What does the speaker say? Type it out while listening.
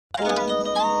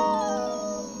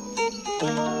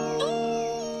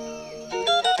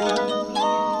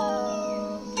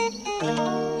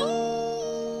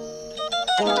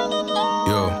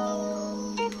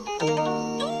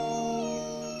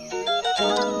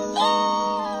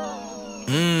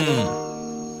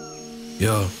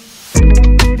Yo.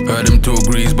 Heard him talk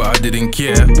grease, but I didn't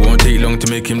care. Won't take long to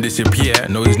make him disappear.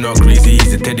 No, he's not greasy,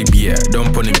 he's a teddy bear.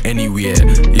 Don't put him anywhere.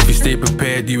 If you stay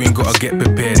prepared, you ain't gotta get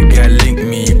prepared. Gyal link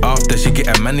me after she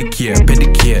get a manicure,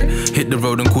 pedicure. Hit the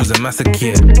road and cause a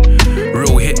massacre.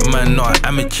 Real hitman, not an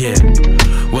amateur.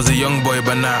 Was a young boy,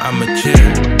 but now I'm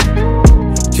mature.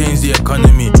 Change the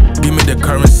economy, give me the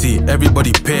currency.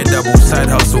 Everybody pay double, side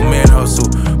hustle, main hustle.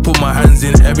 Put my hands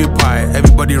in every pie.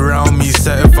 Everybody around me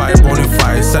certified,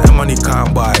 bonafide. Certain money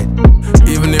can't buy.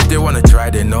 Even if they wanna try,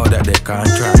 they know that they can't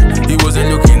try. He wasn't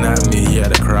looking at me, he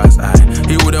had a cross eye.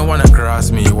 He wouldn't wanna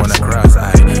cross me, wanna cross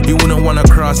eye. He wouldn't wanna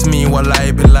cross me,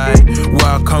 wallahi, billahi. Where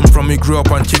I come from, we grew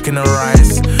up on chicken and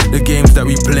rice. The games that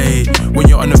we play, when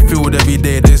you're on the field every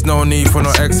day, there's no need for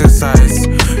no exercise.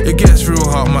 It gets real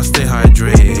hot, must stay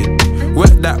hydrated.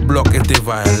 Wet that block if they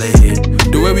violate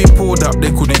it. The way we pulled up,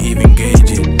 they couldn't even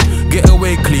gauge it. Get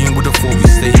away clean with the 4 we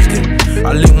staged it.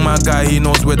 I link my guy, he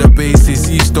knows where the base is.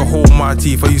 He used to hold my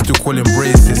teeth, I used to call him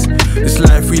braces. This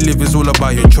life we live is all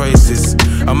about your choices.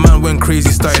 A man went crazy,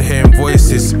 started hearing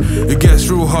voices. It gets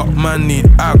real hot, man need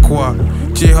aqua.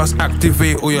 J Hus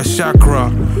activate all your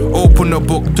chakra. Open the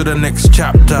book to the next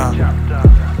chapter.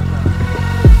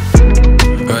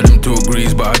 Heard him talk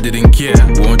grease, but I didn't care.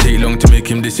 Won't take long to make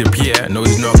him disappear. No,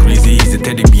 he's not greasy, he's a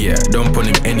teddy bear. Don't put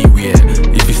him anywhere.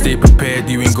 If you stay prepared,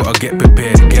 you ain't gotta get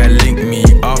prepared. Gyal link me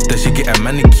after she get a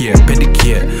manicure,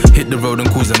 pedicure. Hit the road and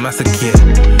cause a massacre.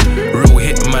 Real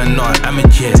hitman, not an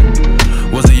amateur.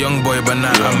 Was a young boy, but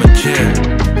now I'm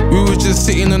mature. We were just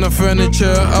sitting on the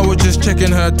furniture, I was just checking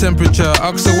her temperature.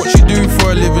 Asked her what she do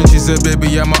for a living, she said,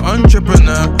 baby, I'm an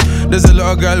entrepreneur. There's a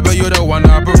lot of girls, but you're the one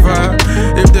I prefer.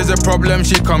 If there's a problem,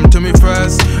 she come to me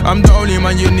first. I'm the only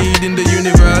man you need in the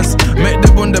universe. Make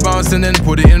the bunda bounce and then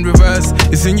put it in reverse.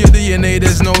 It's in your DNA,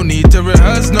 there's no need to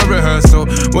rehearse, no rehearsal.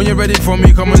 When you're ready for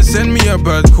me, come and send me a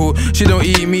bird call. She don't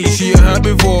eat meat, she ate her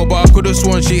before, but I could've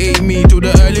sworn she ate me till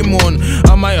the early morn.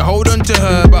 I might hold on to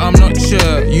her, but I'm not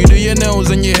sure. You do your nails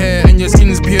and your hair and your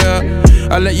skin's pure.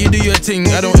 I let you do your thing,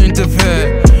 I don't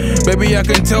interfere. Baby, I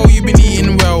can tell you been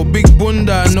eating well. Big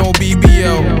bunda, no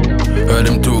BBL. Heard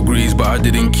him talk grease, but I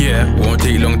didn't care. Won't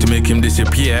take long to make him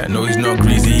disappear. No, he's not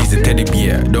greasy, he's a teddy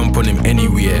bear. Don't put him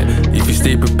anywhere. If you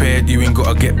stay prepared, you ain't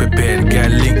gotta get prepared.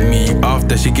 Gyal link me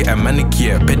after she get a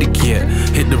manicure, pedicure.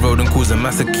 Hit the road and cause a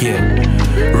massacre.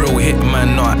 Real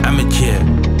hitman, not an amateur.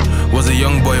 Was a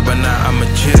young boy, but now I'm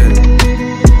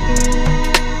mature.